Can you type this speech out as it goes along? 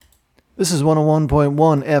This is 101.1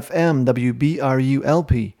 FM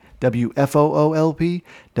WBRU-LP, WFOO-LP,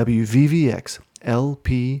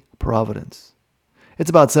 WVVX-LP Providence. It's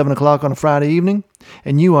about 7 o'clock on a Friday evening,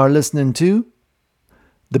 and you are listening to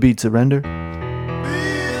The Beat Surrender.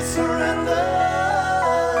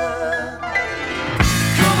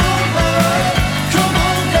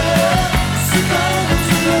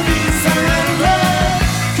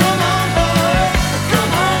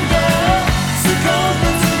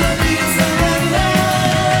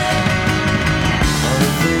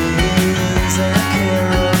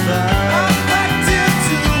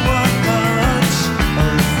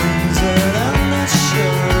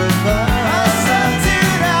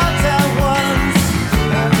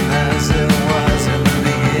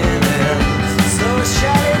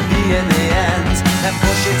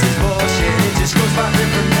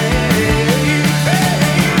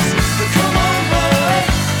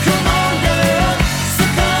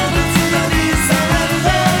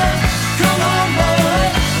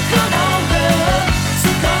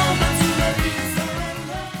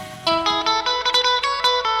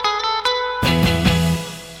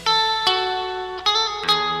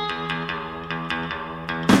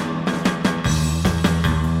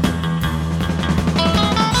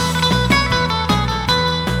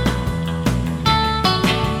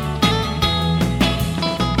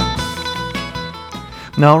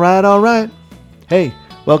 All right. Hey,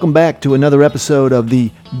 welcome back to another episode of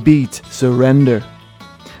the Beat Surrender.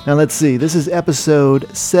 Now let's see, this is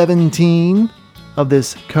episode 17 of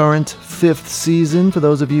this current 5th season, for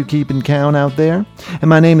those of you keeping count out there. And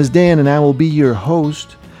my name is Dan, and I will be your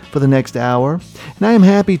host for the next hour. And I am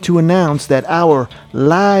happy to announce that our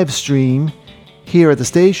live stream here at the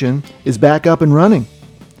station is back up and running.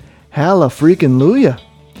 Hallelujah.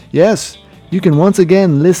 Yes. You can once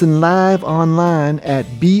again listen live online at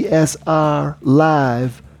bsrlive.com.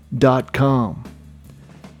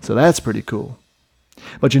 So that's pretty cool.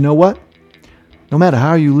 But you know what? No matter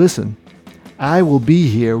how you listen, I will be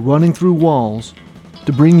here running through walls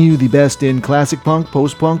to bring you the best in classic punk,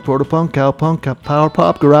 post-punk, proto-punk, cowpunk, power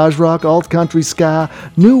pop, garage rock, alt country, ska,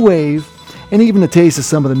 new wave, and even a taste of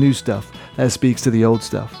some of the new stuff that speaks to the old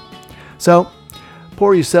stuff. So,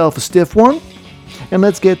 pour yourself a stiff one, and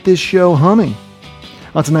let's get this show humming.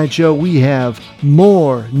 On tonight's show, we have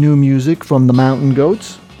more new music from the Mountain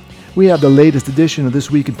Goats. We have the latest edition of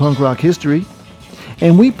This Week in Punk Rock History.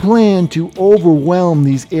 And we plan to overwhelm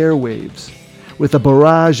these airwaves with a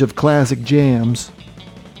barrage of classic jams,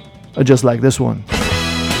 just like this one.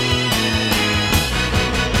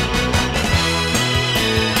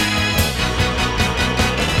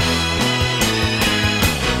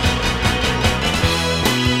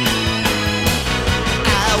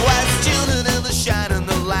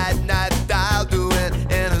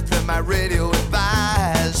 Radio.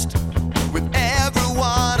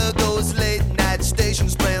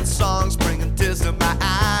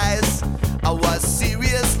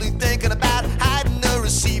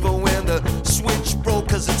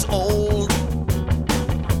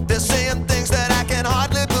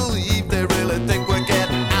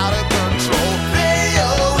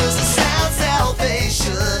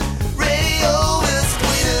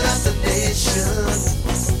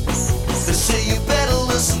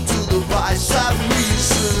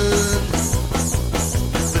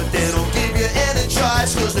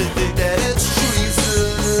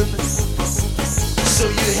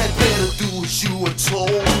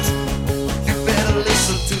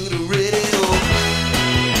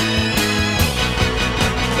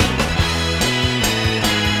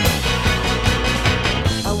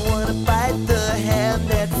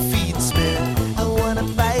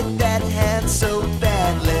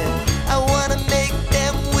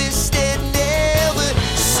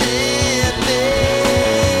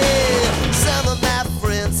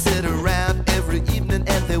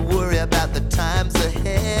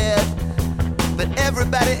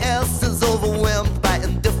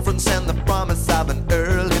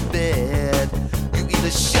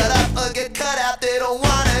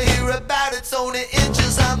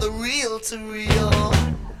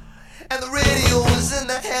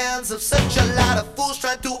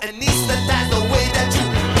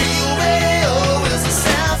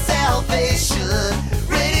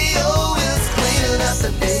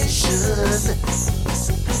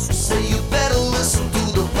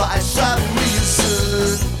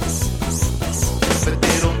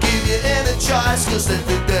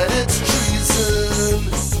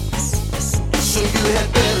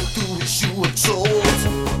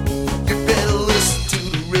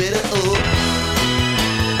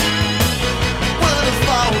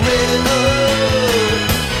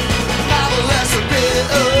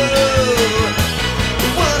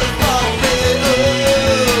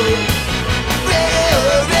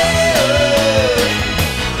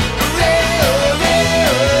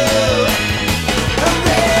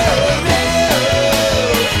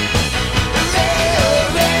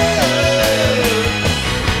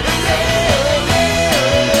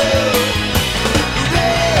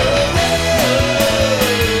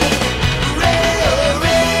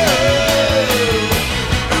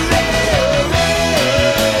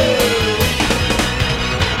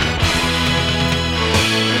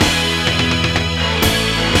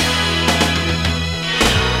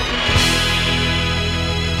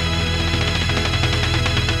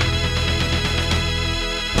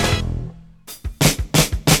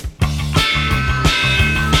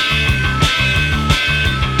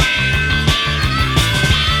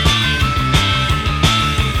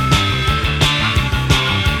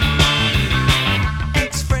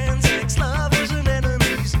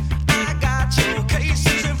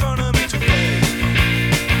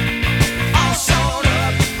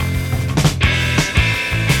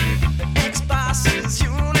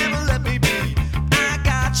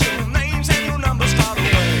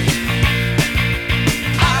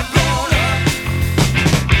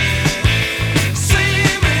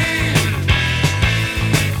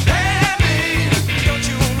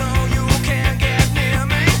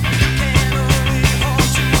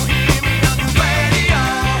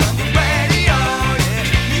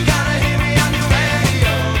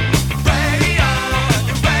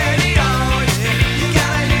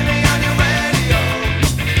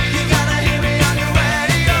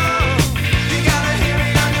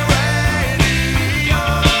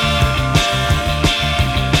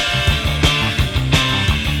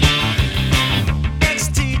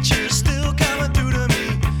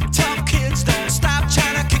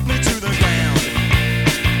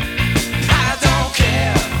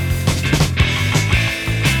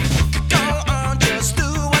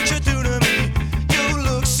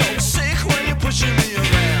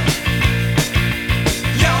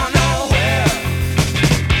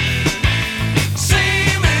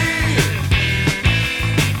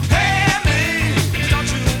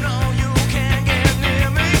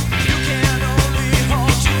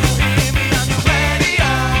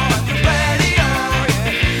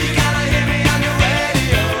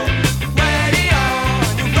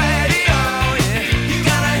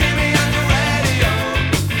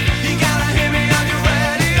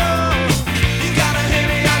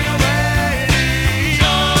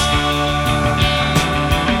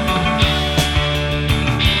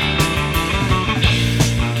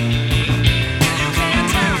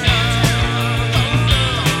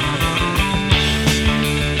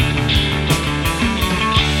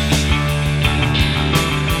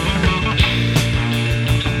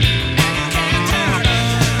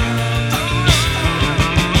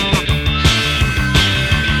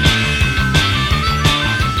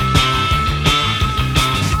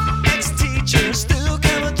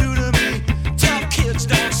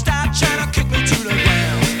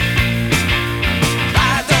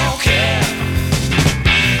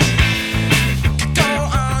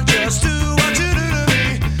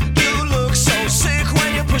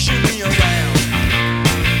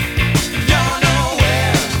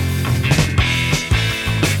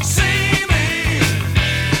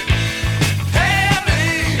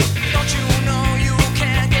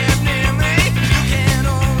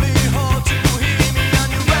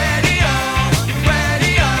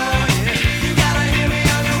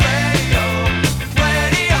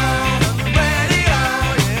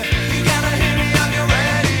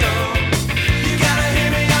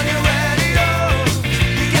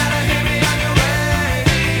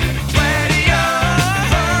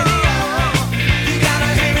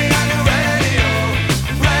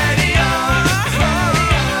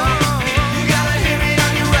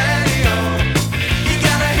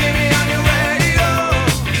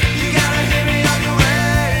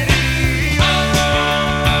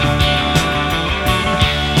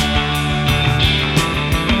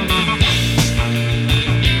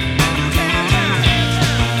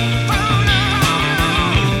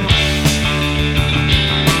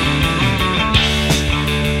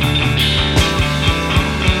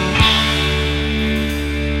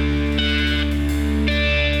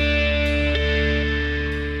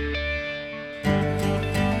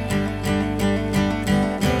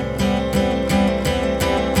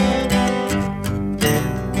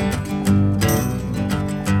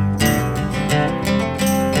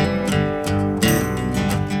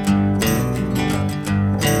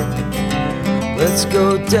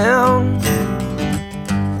 go down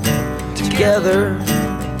together.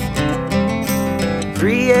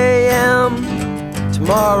 3 a.m.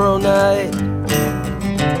 tomorrow night.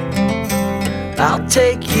 I'll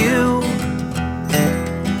take you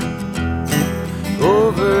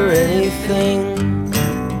over anything.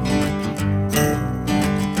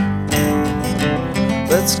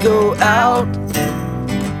 Let's go out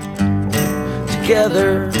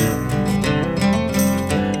together.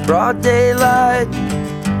 Broad daylight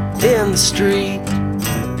in the street.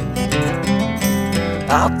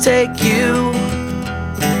 I'll take you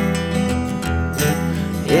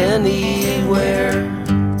anywhere.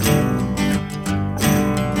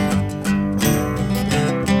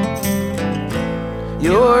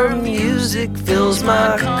 Your music fills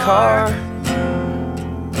my car,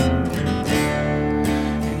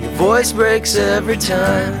 and your voice breaks every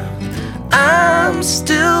time. I'm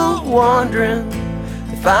still wondering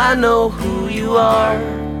if I know who you are.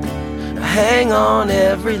 I hang on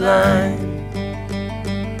every line.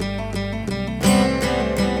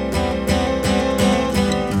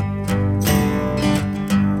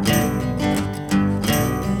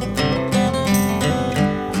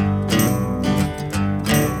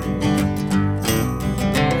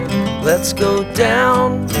 Let's go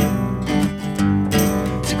down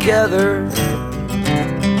together,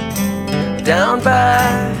 down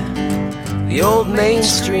by the old main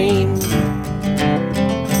stream.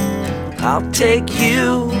 I'll take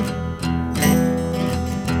you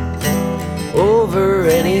over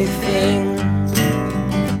anything.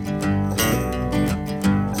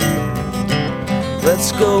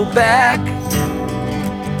 Let's go back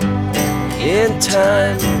in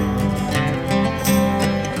time.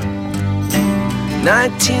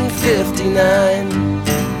 1959.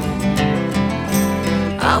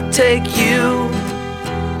 I'll take you,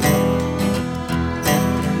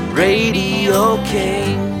 Radio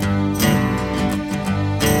King.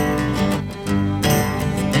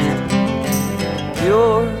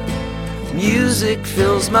 Your music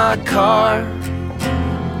fills my car,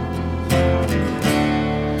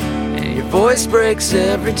 and your voice breaks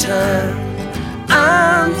every time.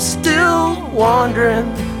 I'm still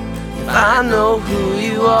wondering if I know who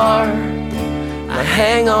you are. I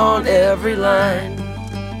hang on every line.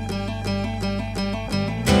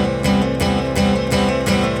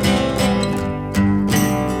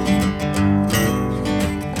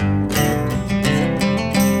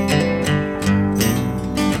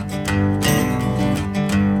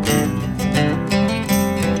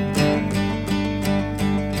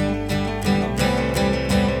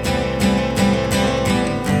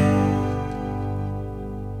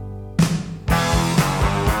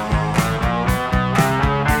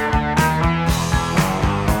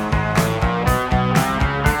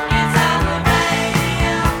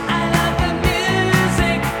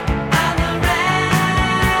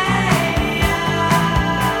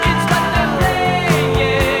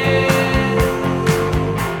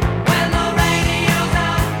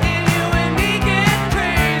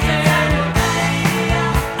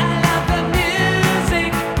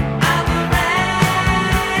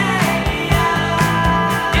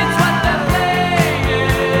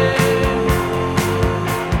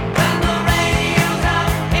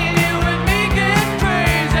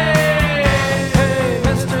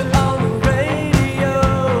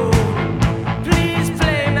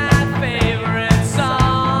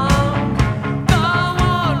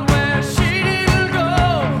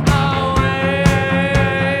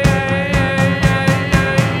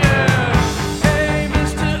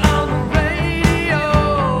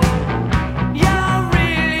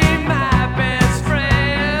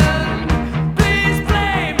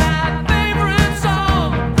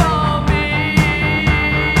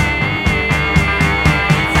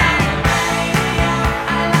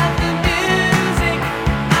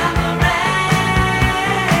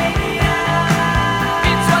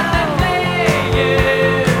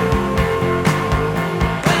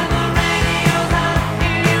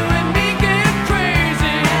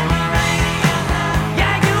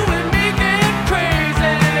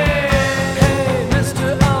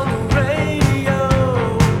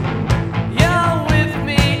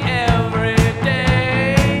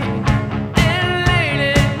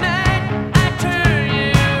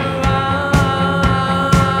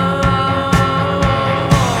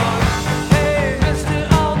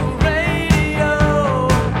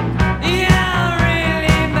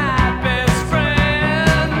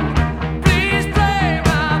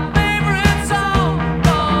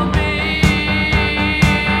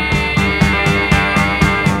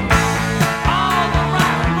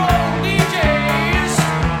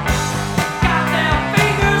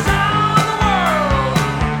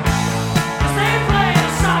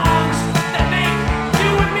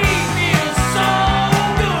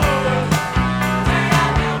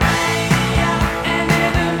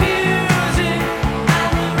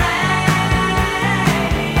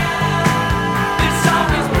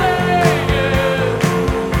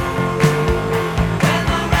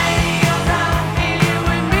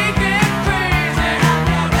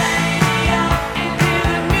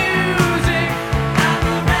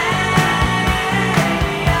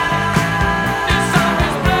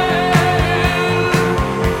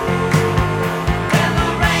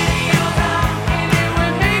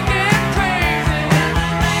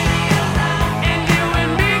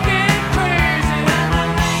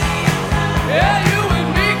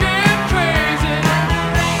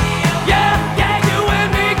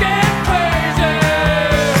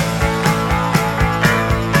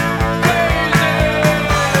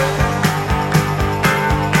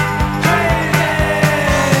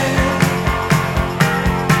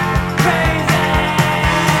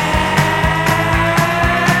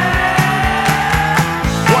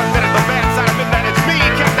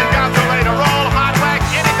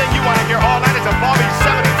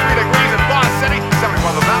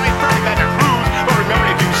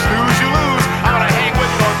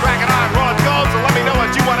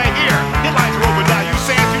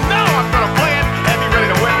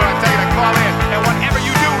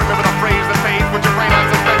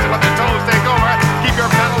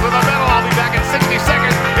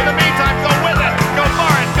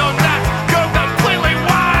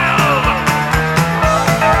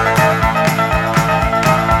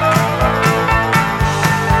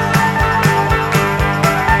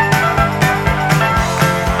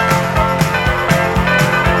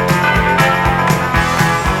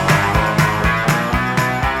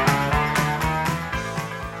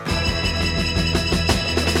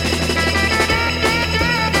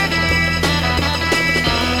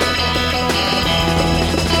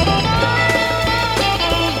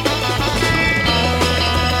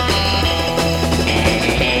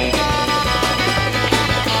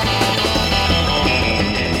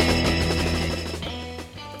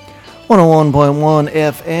 101.1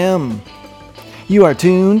 FM. You are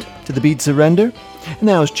tuned to The Beat Surrender. And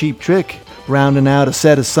now it's Cheap Trick, rounding out a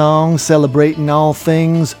set of songs celebrating all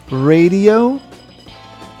things radio.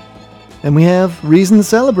 And we have reason to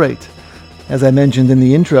celebrate. As I mentioned in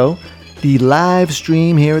the intro, the live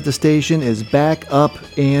stream here at the station is back up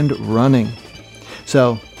and running.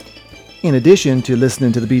 So, in addition to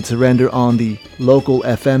listening to The Beat Surrender on the local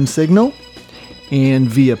FM signal and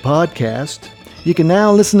via podcast, you can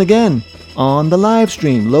now listen again on the live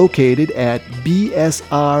stream located at bsrlive.com.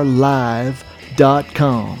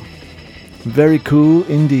 Very cool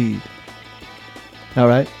indeed.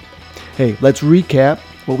 Alright, hey, let's recap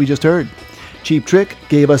what we just heard. Cheap Trick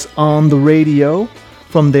gave us On the Radio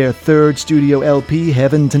from their third studio LP,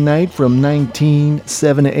 Heaven Tonight, from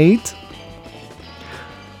 1978.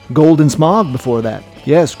 Golden Smog before that.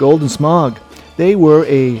 Yes, Golden Smog. They were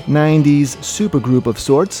a 90s supergroup of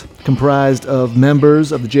sorts, comprised of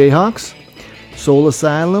members of the Jayhawks, Soul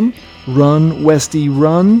Asylum, Run Westy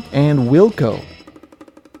Run, and Wilco.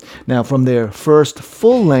 Now, from their first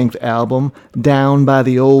full-length album, Down by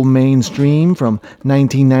the Old Mainstream, from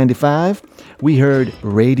 1995, we heard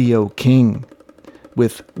Radio King,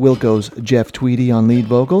 with Wilco's Jeff Tweedy on lead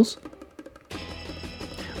vocals.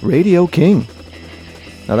 Radio King.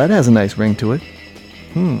 Now that has a nice ring to it.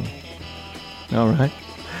 All right.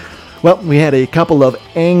 Well, we had a couple of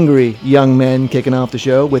angry young men kicking off the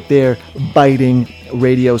show with their biting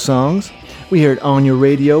radio songs. We heard On Your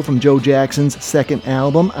Radio from Joe Jackson's second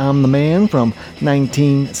album, I'm the Man, from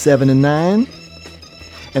 1979.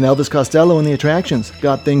 And Elvis Costello and the Attractions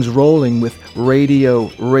got things rolling with Radio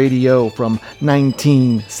from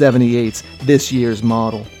 1978's This Year's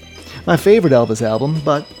Model. My favorite Elvis album,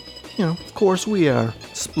 but, of course we are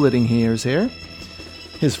splitting hairs here.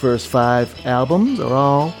 His first 5 albums are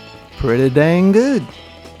all pretty dang good.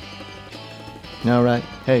 Alright,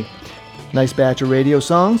 hey, nice batch of radio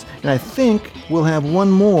songs, and I think we'll have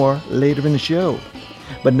one more later in the show.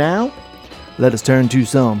 But now, let us turn to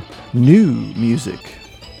some new music.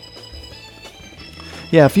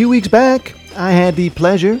 Yeah, a few weeks back, I had the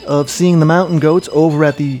pleasure of seeing the Mountain Goats over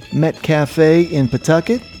at the Met Cafe in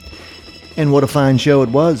Pawtucket, and what a fine show it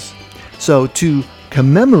was. So, to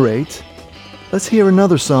commemorate, let's hear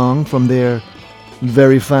another song from their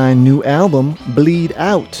very fine new album, Bleed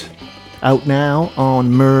Out now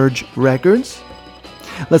on Merge Records.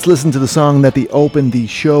 Let's listen to the song that they opened the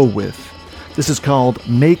show with. This is called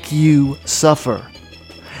Make You Suffer.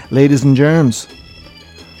 Ladies and germs,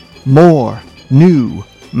 more new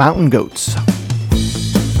Mountain Goats.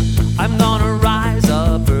 I'm gonna rise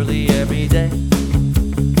up early every day,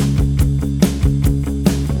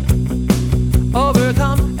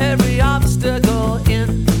 overcome every obstacle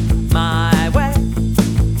in my way,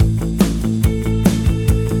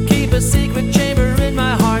 keep a secret chamber in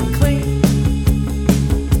my heart clean,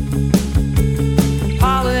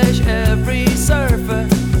 polish every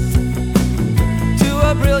surface to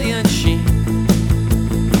a brilliant sheen,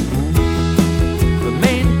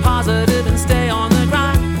 remain positive and stay on the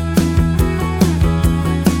grind,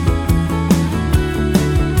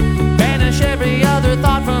 banish every other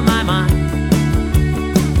thought from my mind.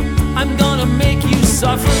 I'm gonna make you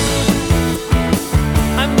suffer.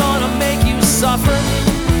 I'm gonna make you suffer.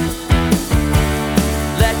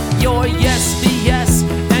 Let your yes be yes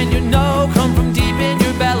and your no come from deep in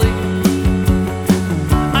your belly.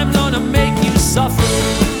 I'm gonna make you suffer.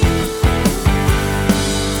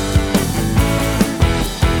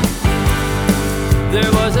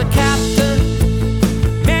 There was a captain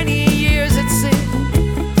many years at sea,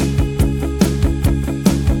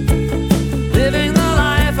 living the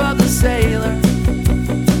life of the sailor,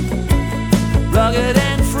 rugged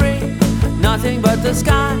and free, nothing but the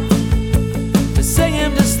sky to sing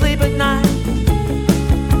him to sleep at night,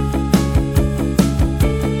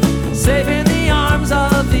 safe in the arms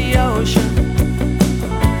of the ocean,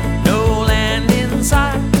 no land in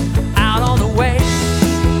sight, out on the waves.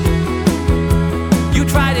 You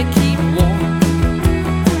try to keep warm,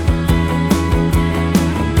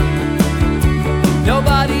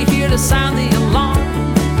 nobody here to sound the alarm.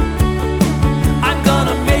 I'm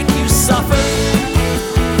gonna make you suffer.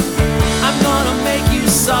 I'm gonna make you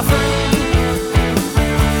suffer.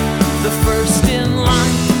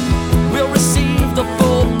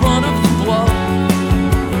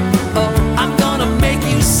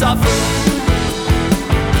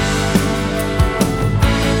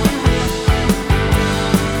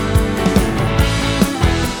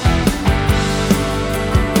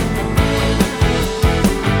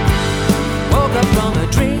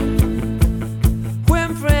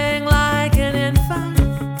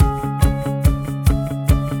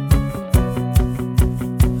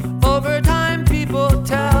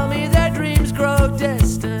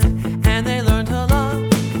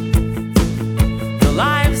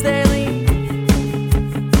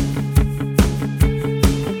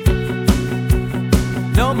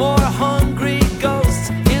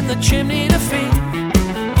 chimney to feed.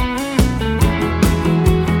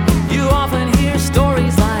 You often hear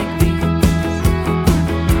stories like these.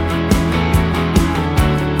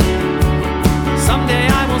 Someday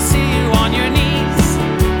I will see you on your knees.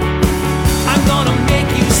 I'm gonna make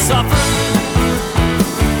you suffer.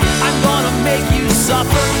 I'm gonna make you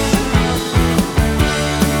suffer.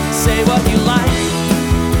 Say what you like.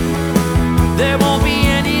 There won't be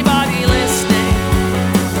anybody listening.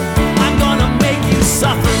 I'm gonna make you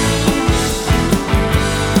suffer.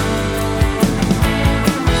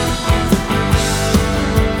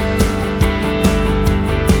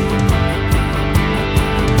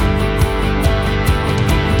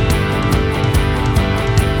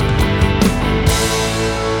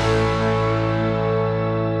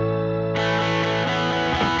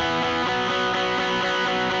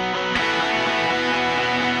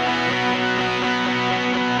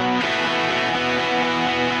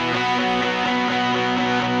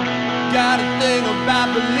 Got a thing about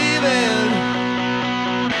believing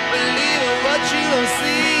what you don't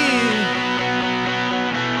see.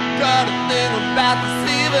 Got a thing about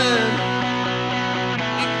deceiving.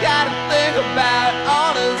 You got a thing about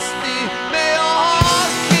honesty. May your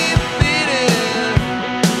heart keep beating.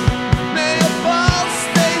 May your pulse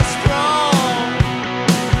stay strong.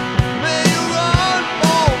 May you run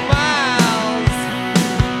more miles.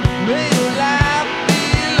 May your life be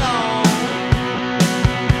long.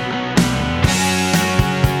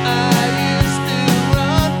 I used to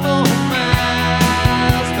run for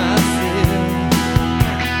miles myself.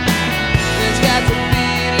 There's got to be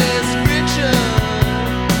less friction.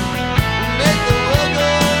 Make the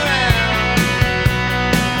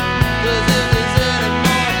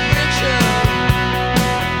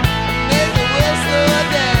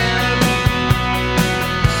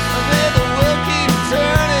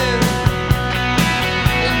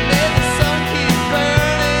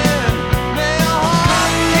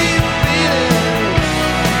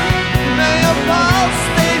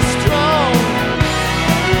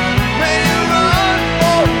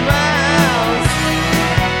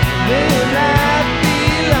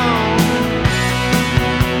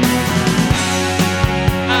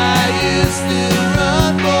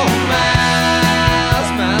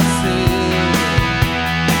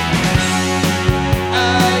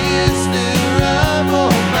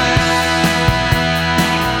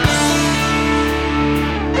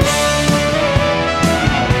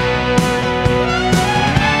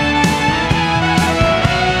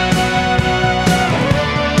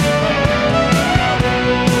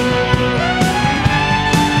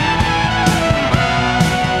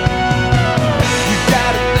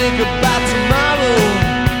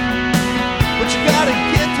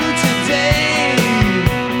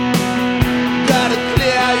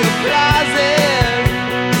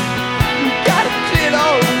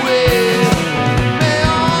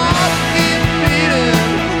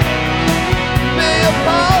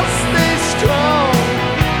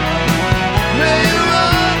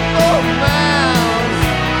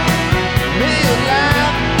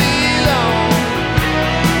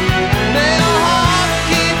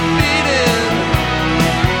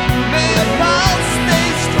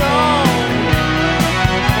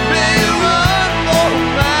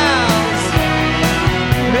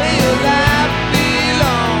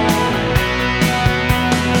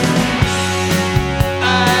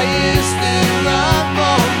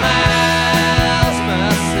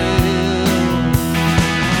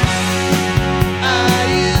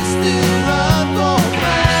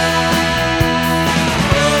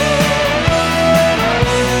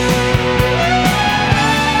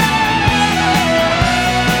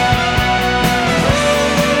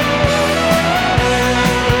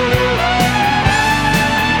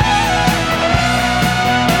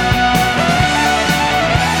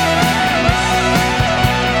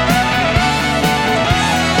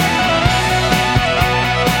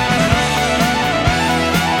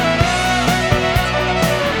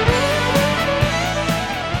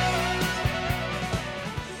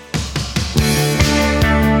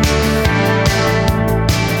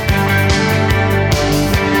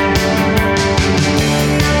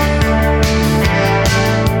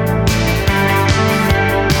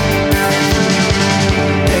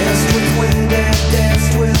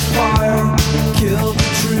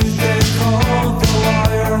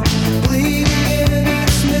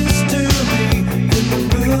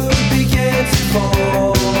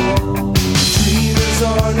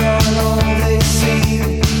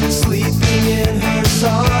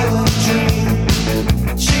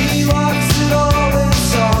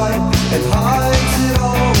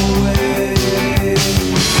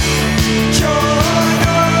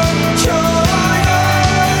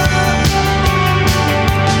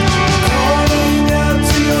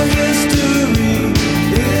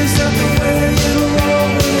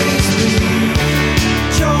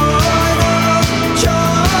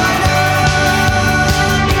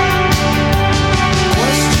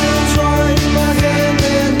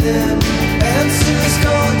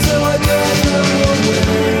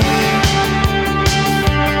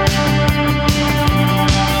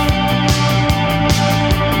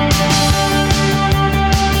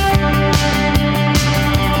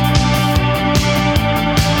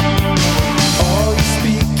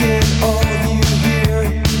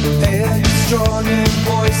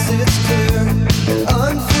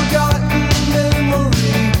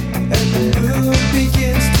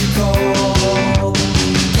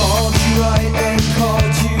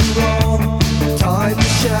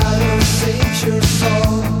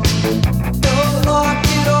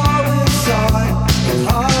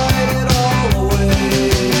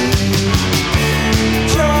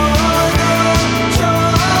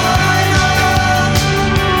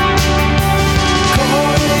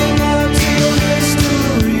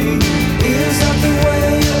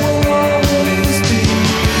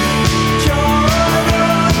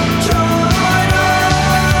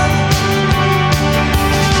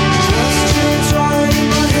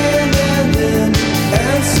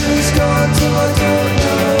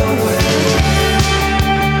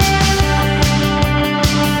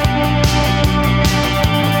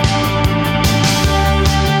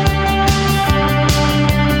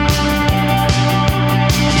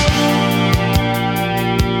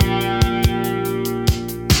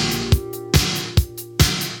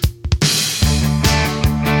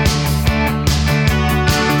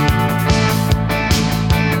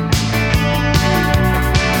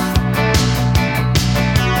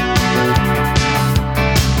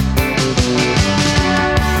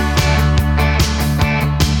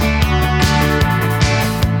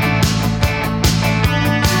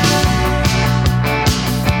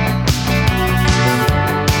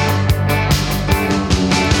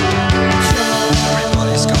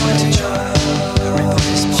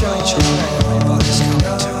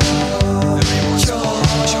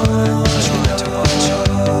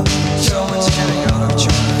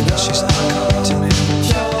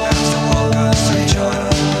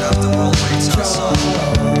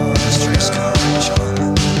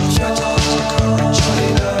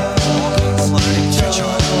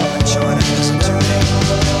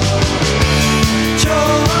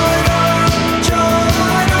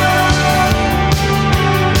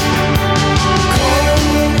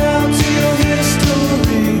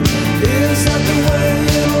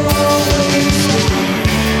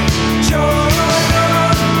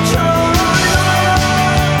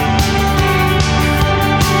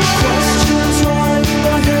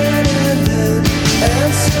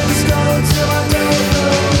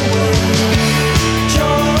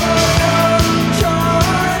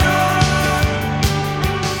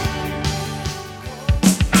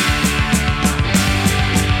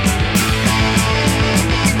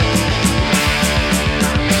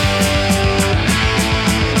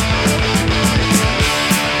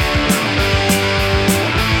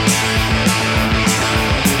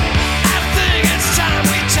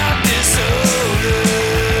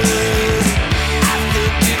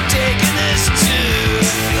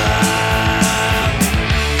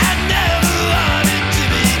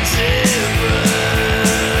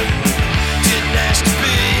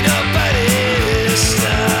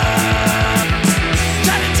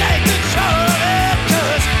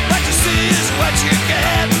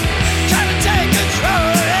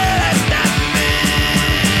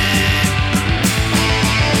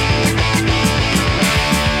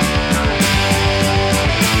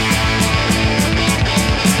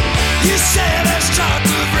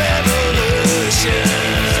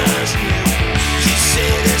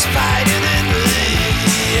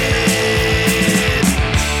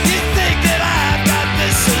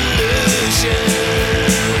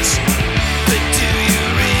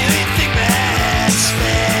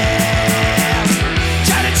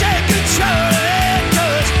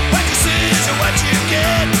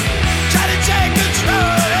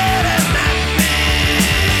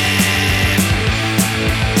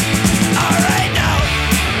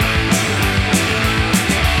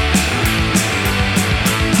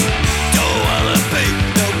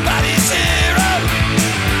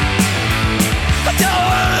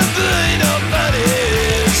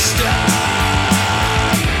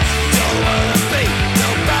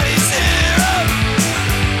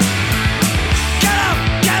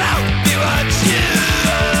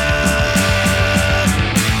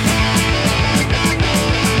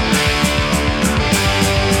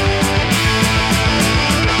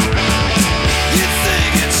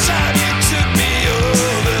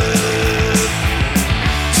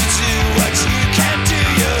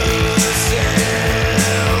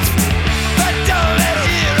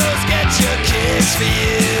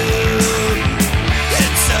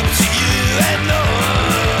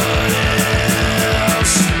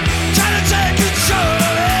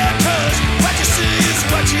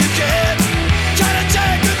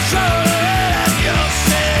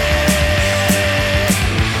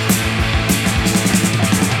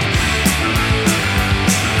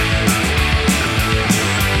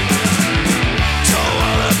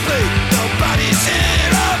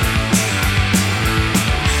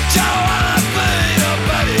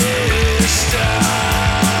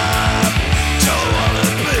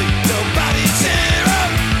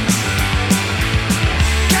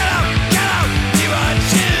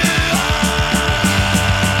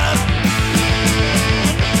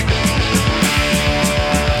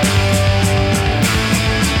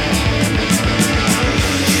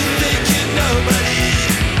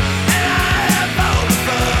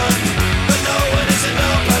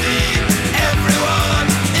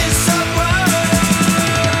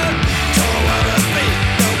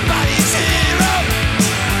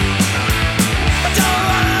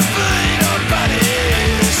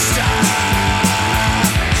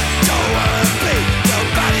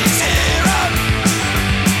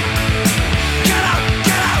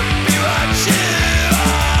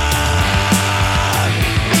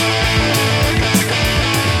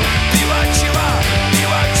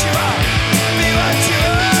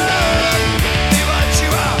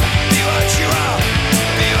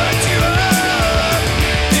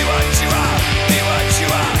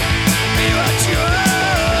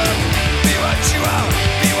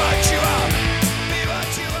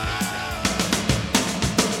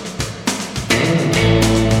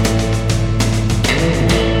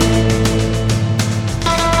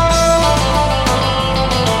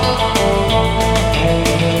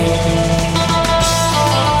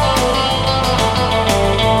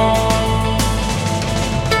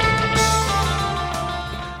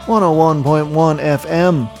 101.1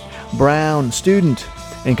 FM, Brown Student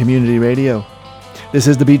and Community Radio. This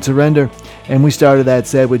is The Beat Surrender, and we started that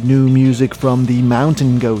set with new music from the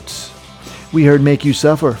Mountain Goats. We heard Make You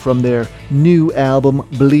Suffer from their new album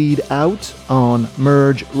Bleed Out on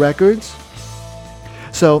Merge Records.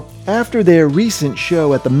 So, after their recent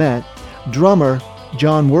show at the Met, drummer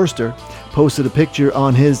John Worster posted a picture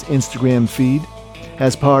on his Instagram feed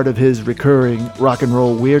as part of his recurring rock and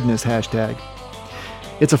roll weirdness hashtag.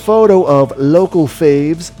 It's a photo of local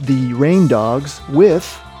faves, the Rain Dogs,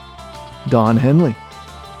 with Don Henley.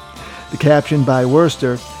 The caption by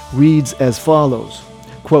Worster reads as follows,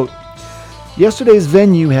 quote, "Yesterday's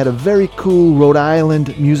venue had a very cool Rhode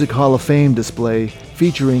Island Music Hall of Fame display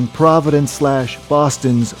featuring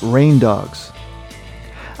Providence/Boston's Rain Dogs.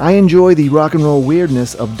 I enjoy the rock and roll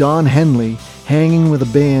weirdness of Don Henley hanging with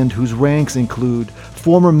a band whose ranks include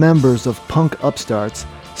former members of punk upstarts,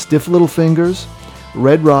 Stiff Little Fingers,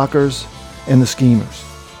 Red Rockers, and the Schemers."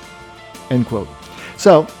 End quote.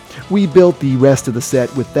 So, we built the rest of the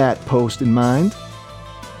set with that post in mind.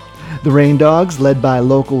 The Rain Dogs, led by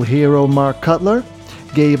local hero Mark Cutler,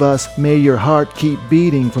 gave us May Your Heart Keep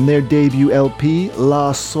Beating from their debut LP,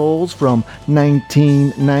 Lost Souls, from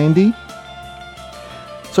 1990.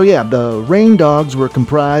 So yeah, the Rain Dogs were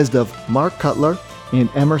comprised of Mark Cutler and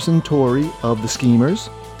Emerson Torrey of the Schemers,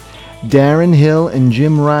 Darren Hill and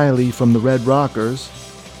Jim Riley from the Red Rockers,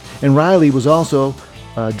 and Riley was also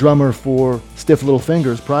a drummer for Stiff Little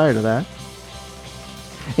Fingers prior to that.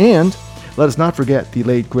 And let us not forget the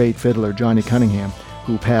late great fiddler Johnny Cunningham,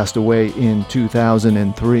 who passed away in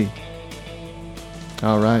 2003.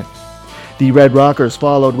 All right. The Red Rockers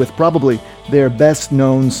followed with probably their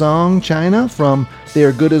best-known song, China, from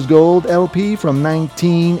their Good as Gold LP from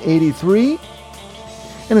 1983.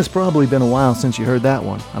 And it's probably been a while since you heard that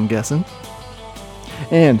one, I'm guessing.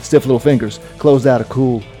 And Stiff Little Fingers closed out a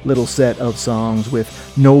cool little set of songs with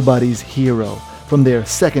Nobody's Hero from their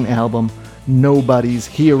second album, Nobody's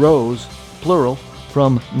Heroes, plural,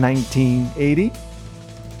 from 1980.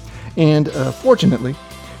 And fortunately,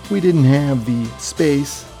 we didn't have the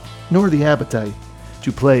space nor the appetite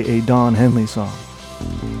to play a Don Henley song.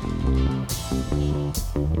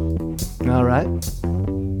 All right.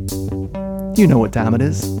 You know what time it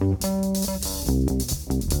is.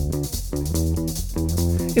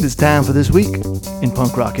 It is time for This Week in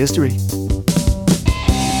Punk Rock History.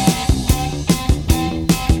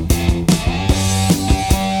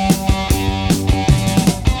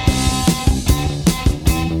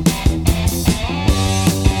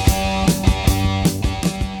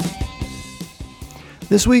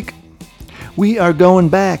 This week, we are going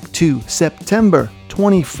back to September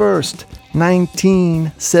 21st,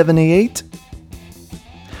 1978.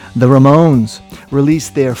 The Ramones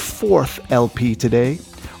released their fourth LP today,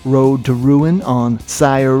 Road to Ruin, on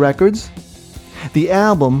Sire Records. This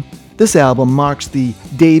album marks the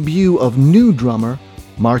debut of new drummer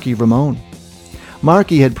Marky Ramone.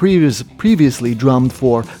 Marky had previously drummed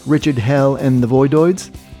for Richard Hell and the Voidoids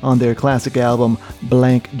on their classic album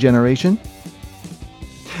Blank Generation.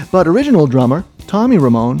 But original drummer Tommy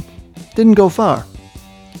Ramone didn't go far.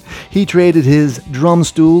 He traded his drum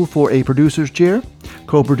stool for a producer's chair,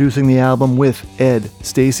 co-producing the album with Ed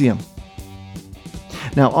Stasium.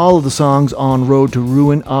 Now, all of the songs on Road to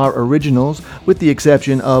Ruin are originals, with the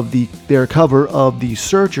exception of their cover of the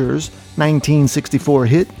Searchers' 1964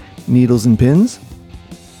 hit, Needles and Pins.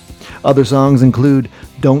 Other songs include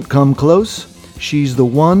Don't Come Close, She's the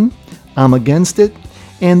One, I'm Against It,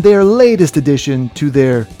 and their latest addition to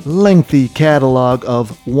their lengthy catalog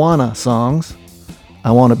of Wanna songs,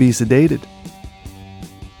 I Wanna Be Sedated.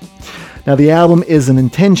 Now, the album is an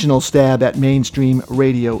intentional stab at mainstream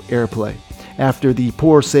radio airplay, after the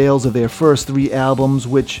poor sales of their first three albums,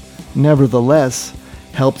 which, nevertheless,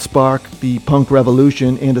 helped spark the punk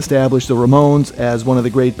revolution and establish the Ramones as one of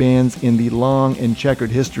the great bands in the long and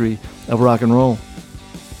checkered history of rock and roll.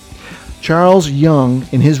 Charles Young,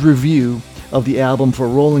 in his review of the album for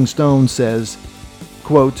Rolling Stone, says,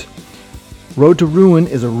 quote, "Road to Ruin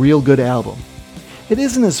is a real good album. It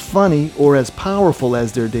isn't as funny or as powerful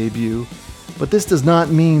as their debut, but this does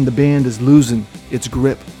not mean the band is losing its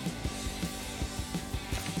grip.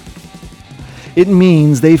 It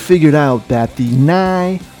means they figured out that the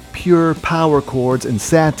nigh pure power chords and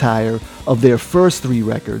satire of their first three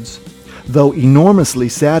records, though enormously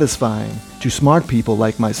satisfying to smart people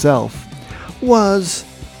like myself, was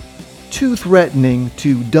too threatening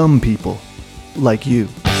to dumb people like you."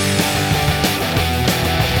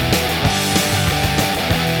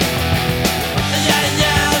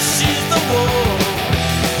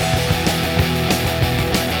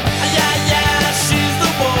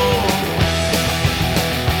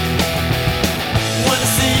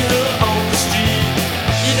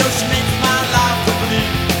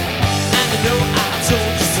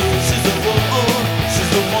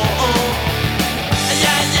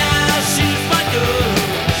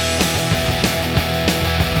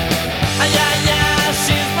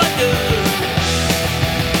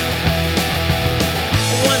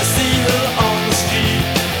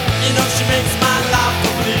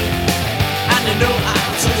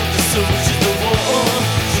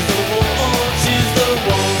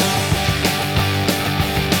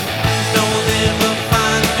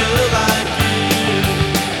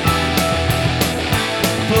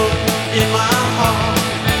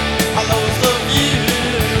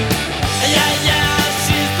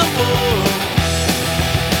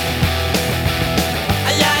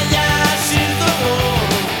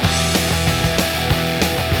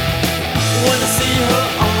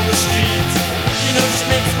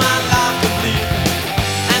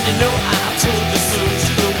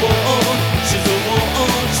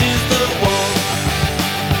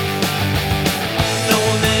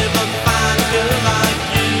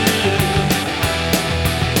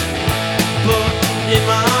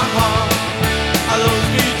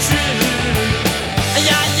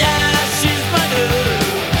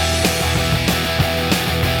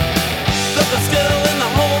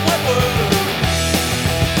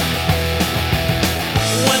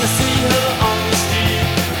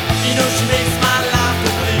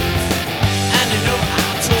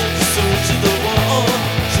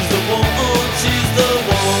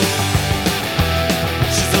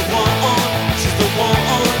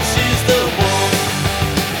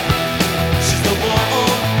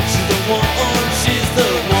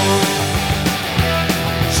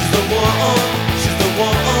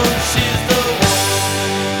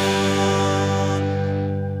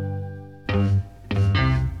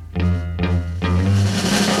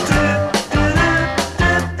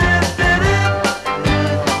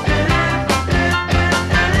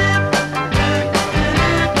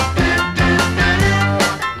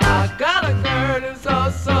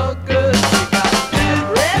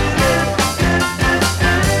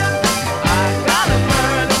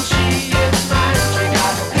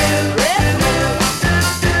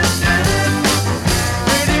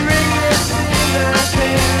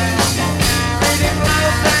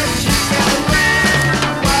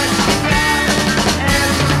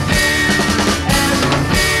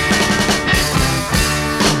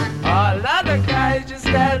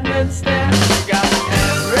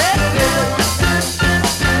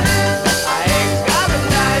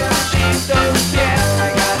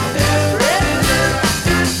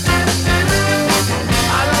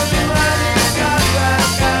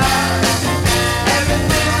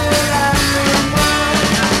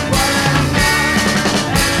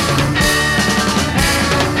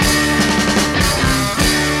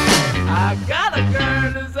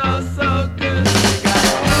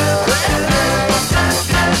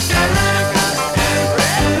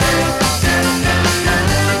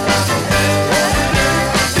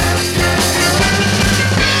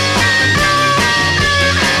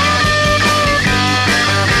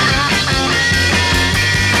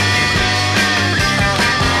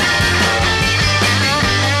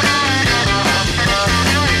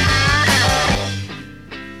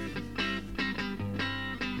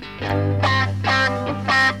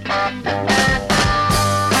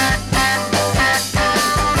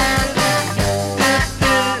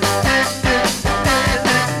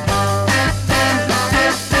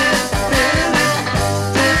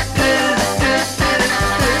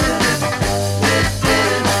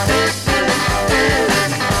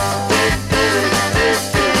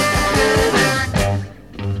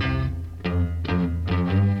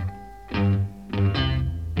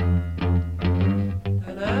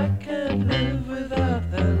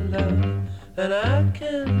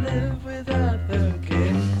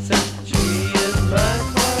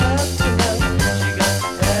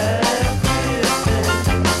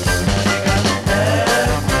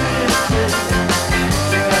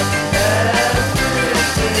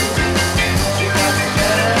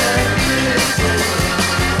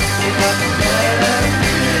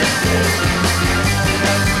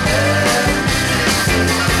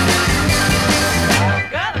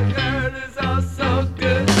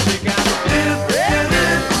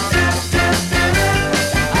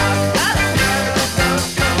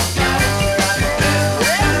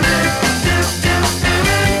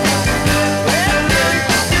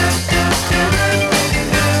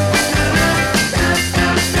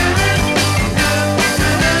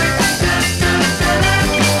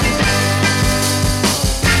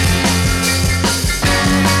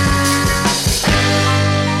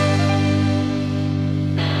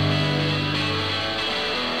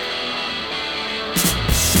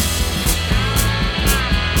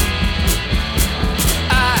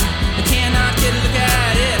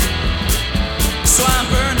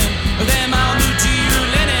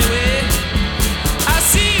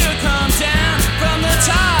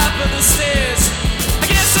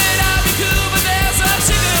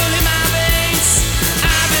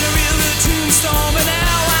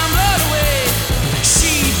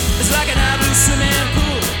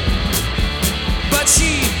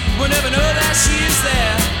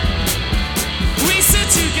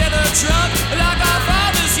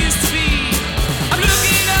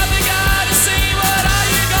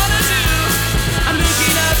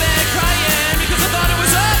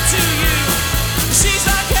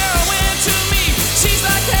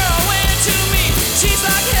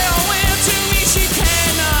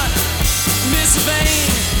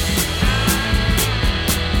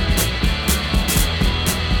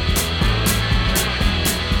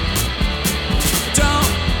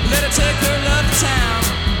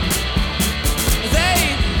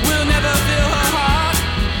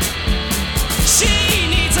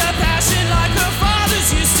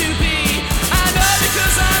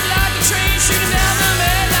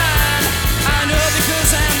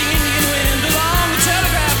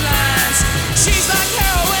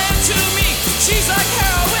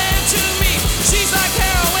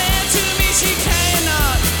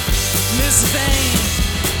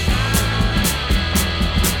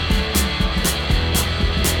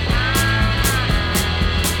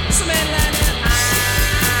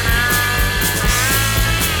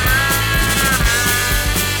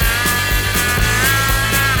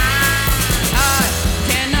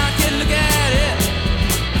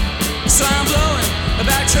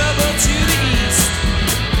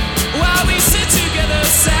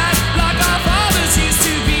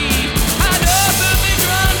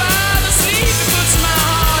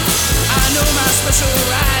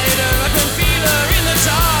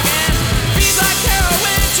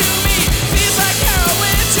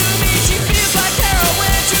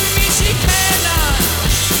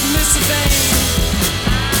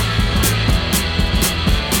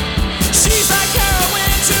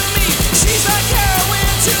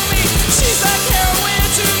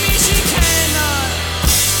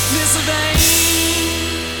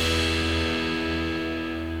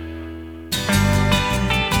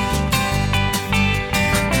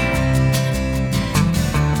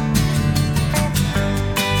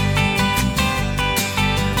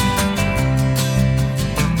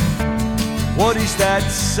 What is that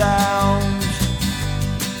sound?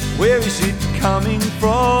 Where is it coming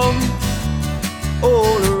from?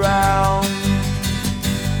 All around.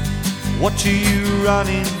 What are you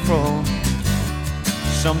running from?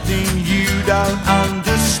 Something you don't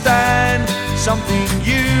understand, something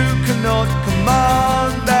you cannot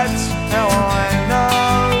command. That's how I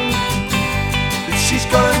know that she's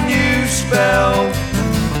got a new spell.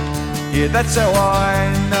 Yeah, that's how I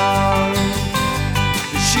know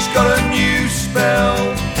that she's got a new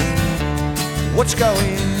spell. What's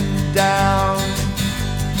going down?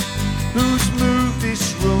 Who's moved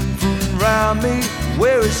this room from round me?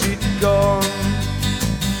 Where has it gone?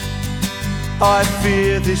 I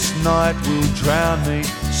fear this night will drown me,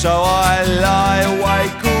 so I lie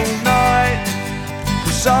awake all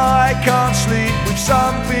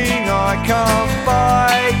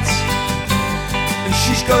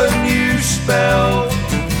got a new spell.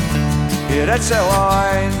 Yeah, that's how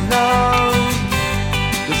I know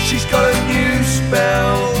that she's got a new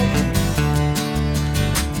spell.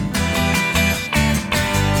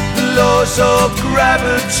 The laws of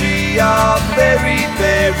gravity are very,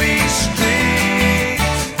 very strict,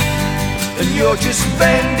 and you're just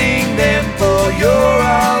bending them for your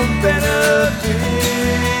own benefit.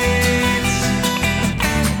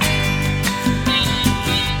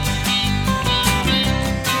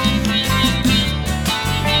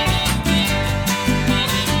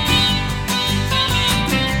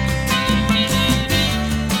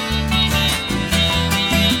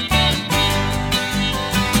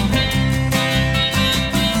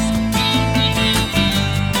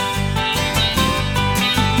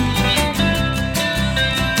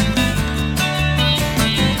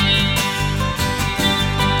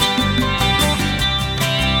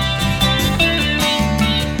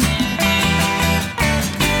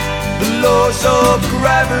 Laws of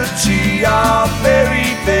gravity are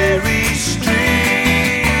very, very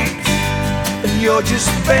strict, and you're just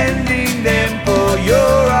bending them for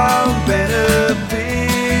your own benefit.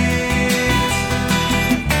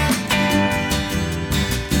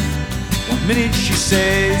 One minute she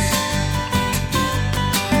says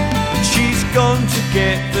that she's gone to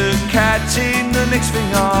get the cat in, the next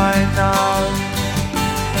thing I know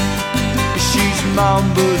she's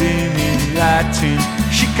mumbling in Latin.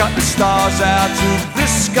 She cut the stars out of the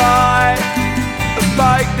sky and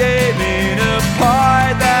baked them in a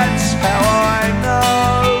pie. That's how I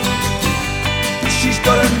know she's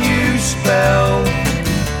got a new spell.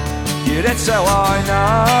 Yeah, that's how I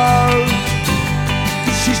know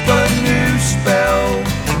she's got a new spell.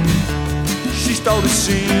 She stole the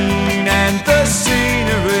scene and the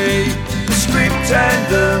scenery, the script and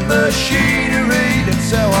the machinery.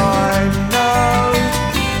 That's how I know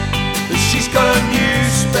that she's got a new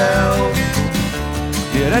spell.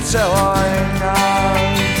 Yeah, that's how I know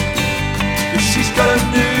that she's got a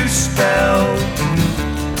new spell.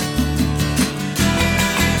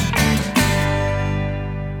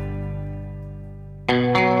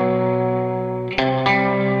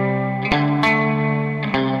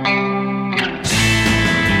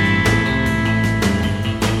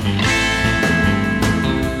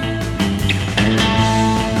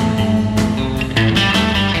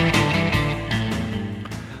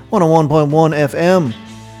 On 101.1 FM,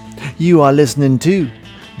 you are listening to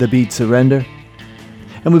The Beat Surrender.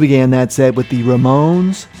 And we began that set with the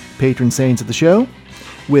Ramones, patron saints of the show,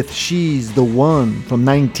 with She's the One from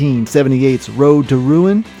 1978's Road to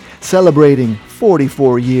Ruin, celebrating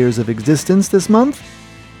 44 years of existence this month,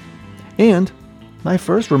 and my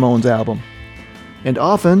first Ramones album, and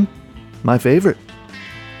often my favorite.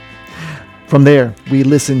 From there, we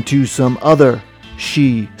listened to some other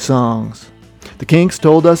She songs. The Kinks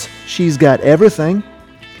told us She's Got Everything,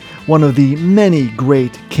 one of the many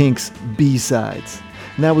great Kinks B-sides.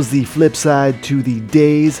 And that was the flip side to the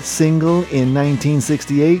Days single in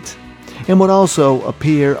 1968, and would also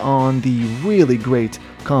appear on the really great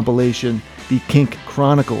compilation The Kink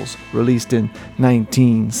Chronicles, released in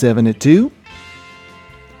 1972.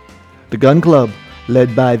 The Gun Club,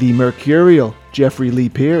 led by the mercurial Jeffrey Lee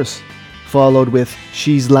Pierce, followed with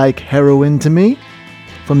She's Like Heroin to Me,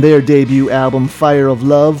 from their debut album Fire of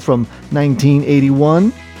Love from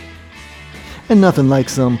 1981. And nothing like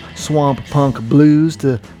some swamp punk blues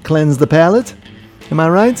to cleanse the palate. Am I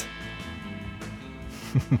right?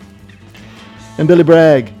 And Billy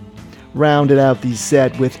Bragg rounded out the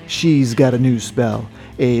set with She's Got a New Spell,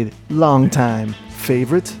 a longtime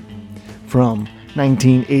favorite from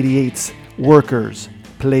 1988's Workers'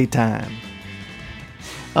 Playtime.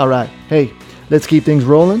 Alright, hey, let's keep things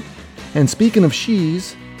rolling. And speaking of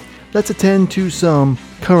she's, let's attend to some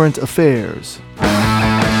current affairs.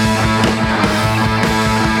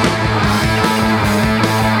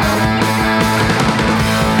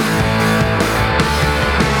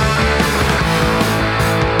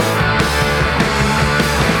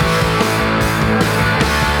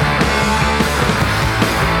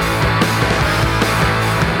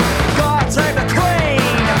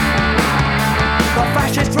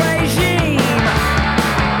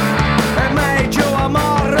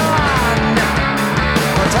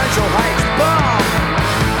 Potential hate bomb.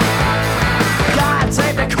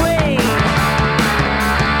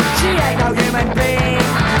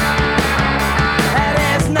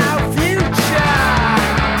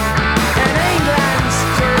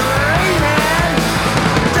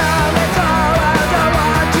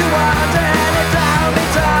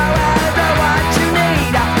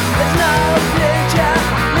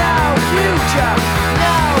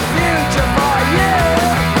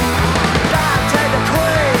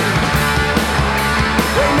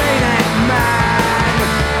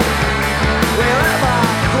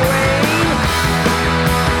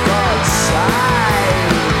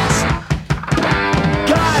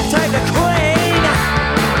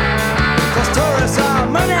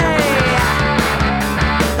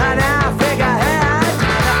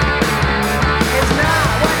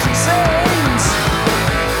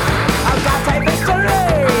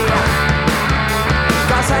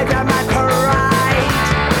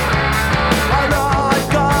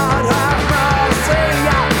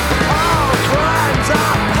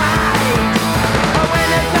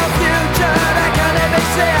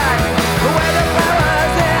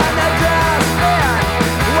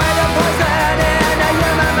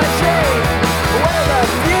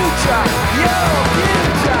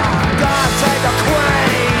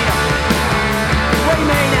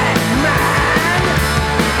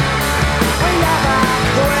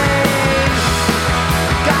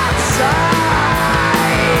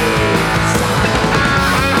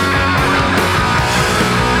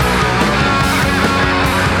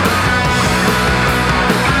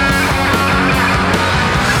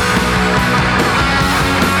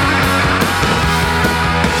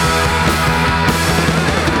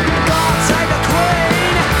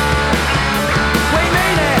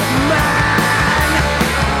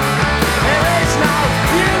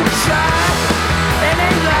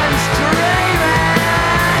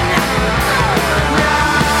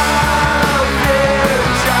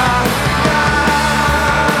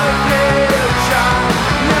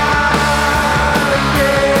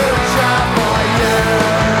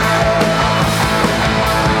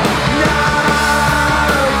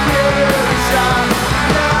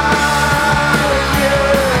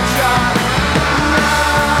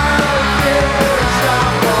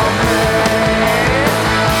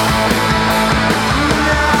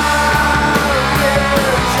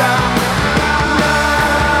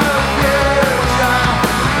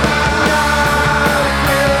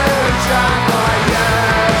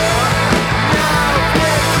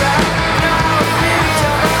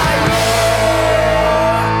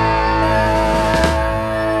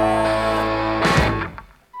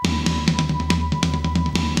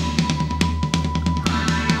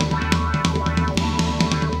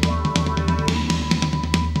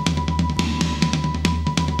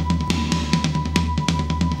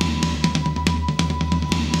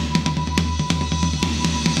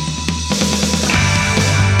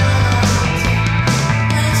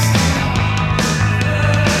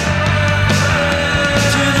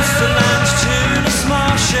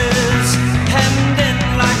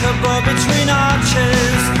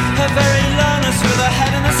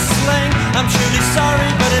 I'm truly sorry,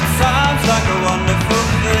 but it sounds like a wonderful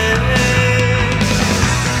thing.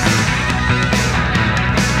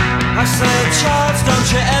 I say, Charles, don't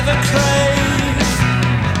you ever crave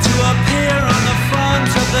to appear on the front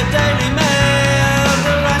of the Daily Mail,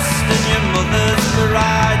 the rest in your mother's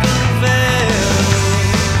bridal veil.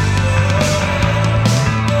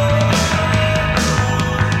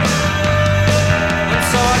 And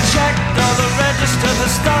so I checked all the registered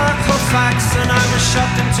historical facts, and I was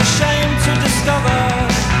shocked into shame to discover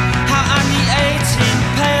how I'm the 18th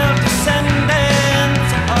pale descendant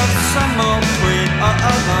of some old queen or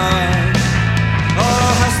other.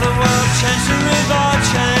 Oh, has the world changed, the river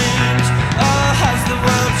changed? Oh, has the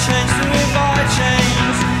world changed, the river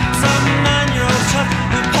changed? Some 9-year-old chap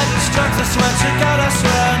who peddles drugs, I swear to God, I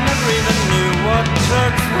swear, never even knew what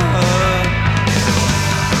drugs were.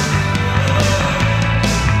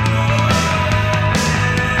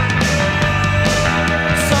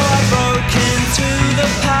 So I broke into the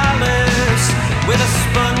palace with a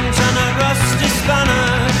sponge and a rusty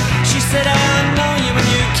spanner. She said, I know you and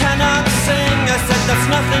you cannot sing. I said, that's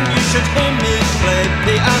nothing, you should hear me play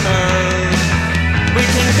piano. We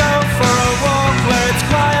can go for a walk where it's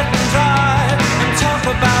quiet and dry and talk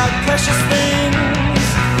about precious things.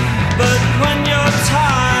 But when you're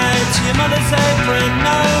tied to your mother's apron,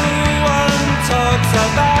 no one talks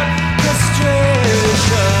about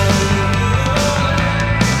frustration.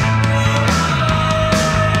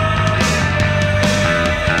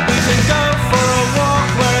 We can go for a walk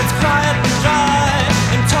where it's quiet and dry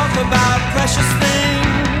and talk about precious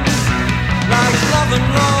things like love and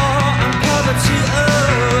law and poverty.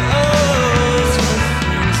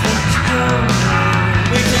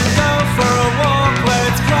 We can go for a walk where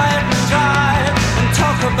it's quiet and dry and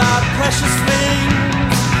talk about precious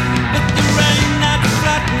things, but the rain that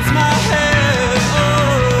flattens my hair.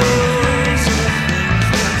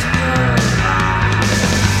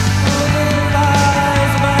 All the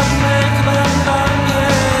lies about makeup and long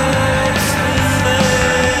hair,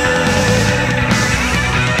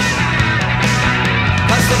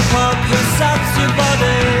 past the pub who saps your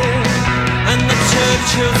body and the church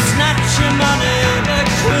who'll snatch your money. The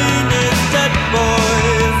queen is dead,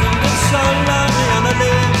 boys, and it's so lonely on a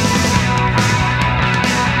limb.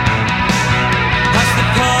 Past the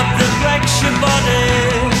pub that breaks your body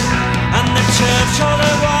and the church, all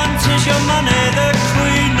they want is your money. The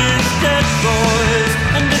queen is dead, boys,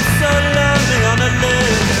 and it's so lonely on a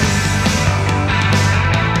limb.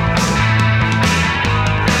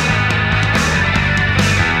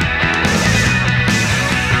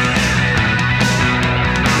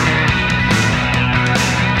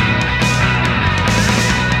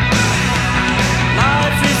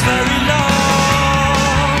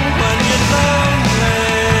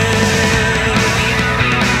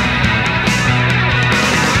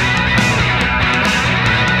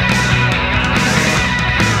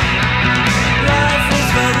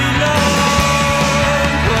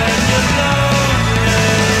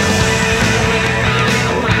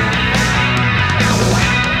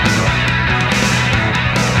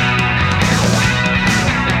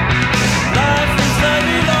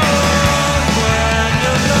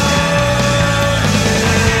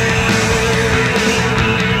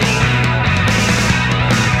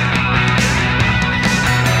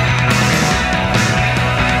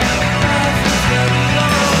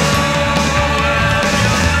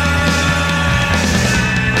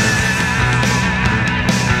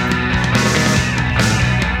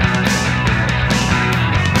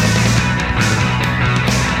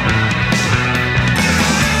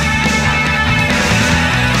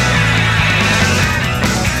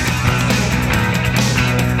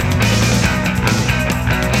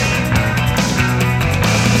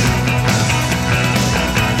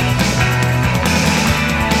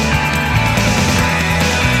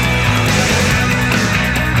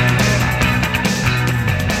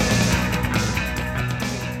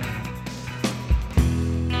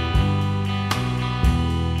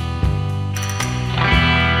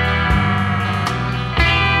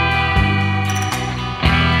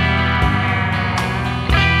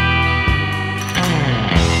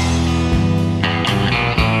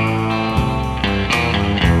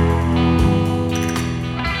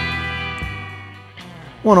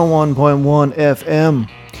 .1 FM.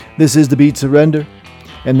 This is the Beat Surrender,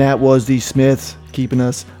 and that was the Smiths keeping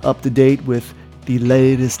us up to date with the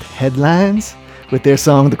latest headlines with their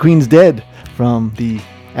song The Queen's Dead from the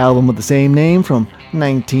album of the same name from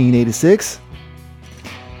 1986.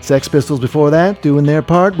 Sex Pistols before that doing their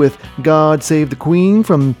part with God Save the Queen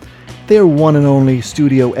from their one and only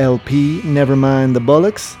studio LP, Nevermind the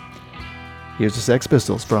Bullocks. Here's the Sex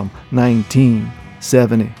Pistols from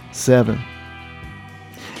 1970. E17.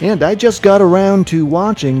 And I just got around to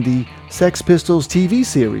watching the Sex Pistols TV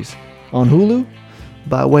series on Hulu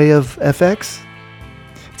by way of FX.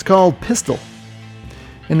 It's called Pistol.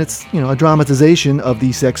 And it's, a dramatization of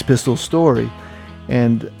the Sex Pistols story.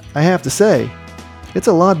 And I have to say, it's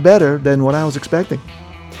a lot better than what I was expecting.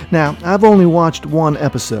 Now, I've only watched one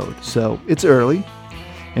episode, so it's early,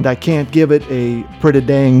 and I can't give it a pretty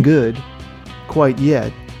dang good quite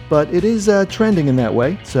yet, but it is trending in that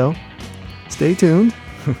way, so stay tuned.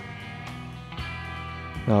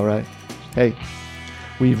 All right. Hey,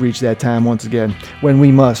 we've reached that time once again when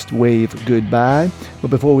we must wave goodbye. But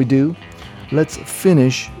before we do, let's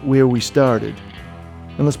finish where we started.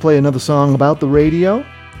 And let's play another song about the radio.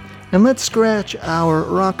 And let's scratch our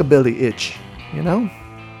rockabilly itch,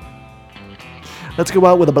 Let's go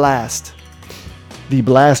out with a blast. The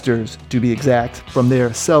Blasters, to be exact, from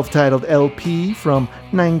their self-titled LP from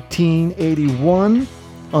 1981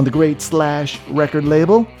 on the Great Slash record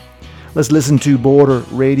label. Let's listen to Border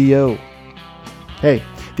Radio. Hey,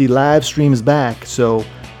 the live stream is back, so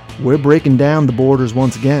we're breaking down the borders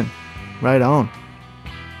once again. Right on.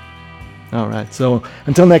 All right, so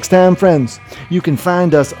until next time, friends, you can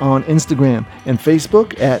find us on Instagram and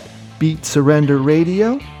Facebook at Beat Surrender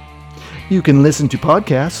Radio. You can listen to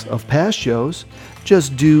podcasts of past shows.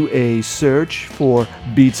 Just do a search for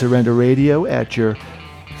Beat Surrender Radio at your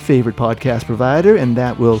favorite podcast provider, and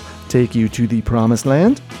that will take you to the promised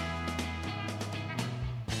land.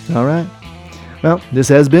 All right. Well, this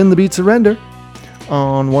has been the Beat Surrender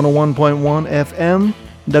on 101.1 FM,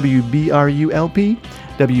 WBRU-LP,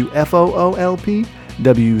 WFOO-LP,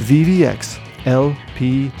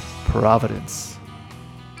 WVVX-LP Providence.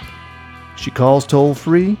 She calls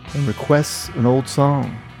toll-free and requests an old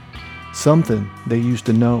song, something they used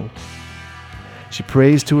to know. She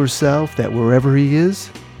prays to herself that wherever he is,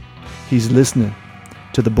 he's listening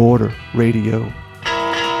to the Border Radio.